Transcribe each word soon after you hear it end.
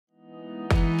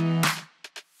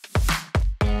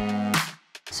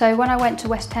So when I went to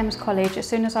West Thames College, as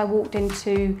soon as I walked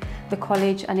into the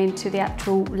college and into the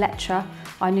actual lecture,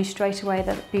 I knew straight away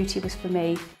that beauty was for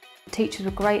me. The teachers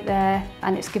were great there,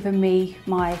 and it's given me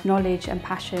my knowledge and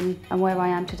passion and where I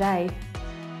am today.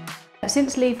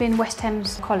 Since leaving West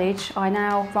Thames College, I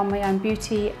now run my own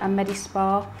beauty and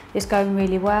Medi-Spa. It's going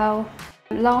really well.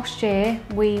 Last year,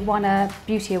 we won a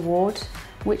beauty award,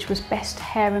 which was Best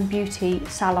Hair and Beauty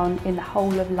Salon in the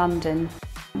whole of London.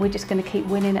 We're just going to keep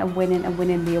winning and winning and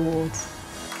winning the awards.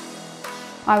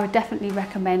 I would definitely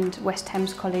recommend West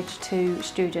Thames College to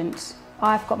students.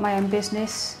 I've got my own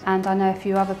business, and I know a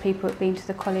few other people who have been to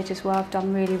the college as well have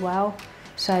done really well.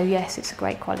 So yes, it's a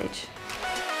great college.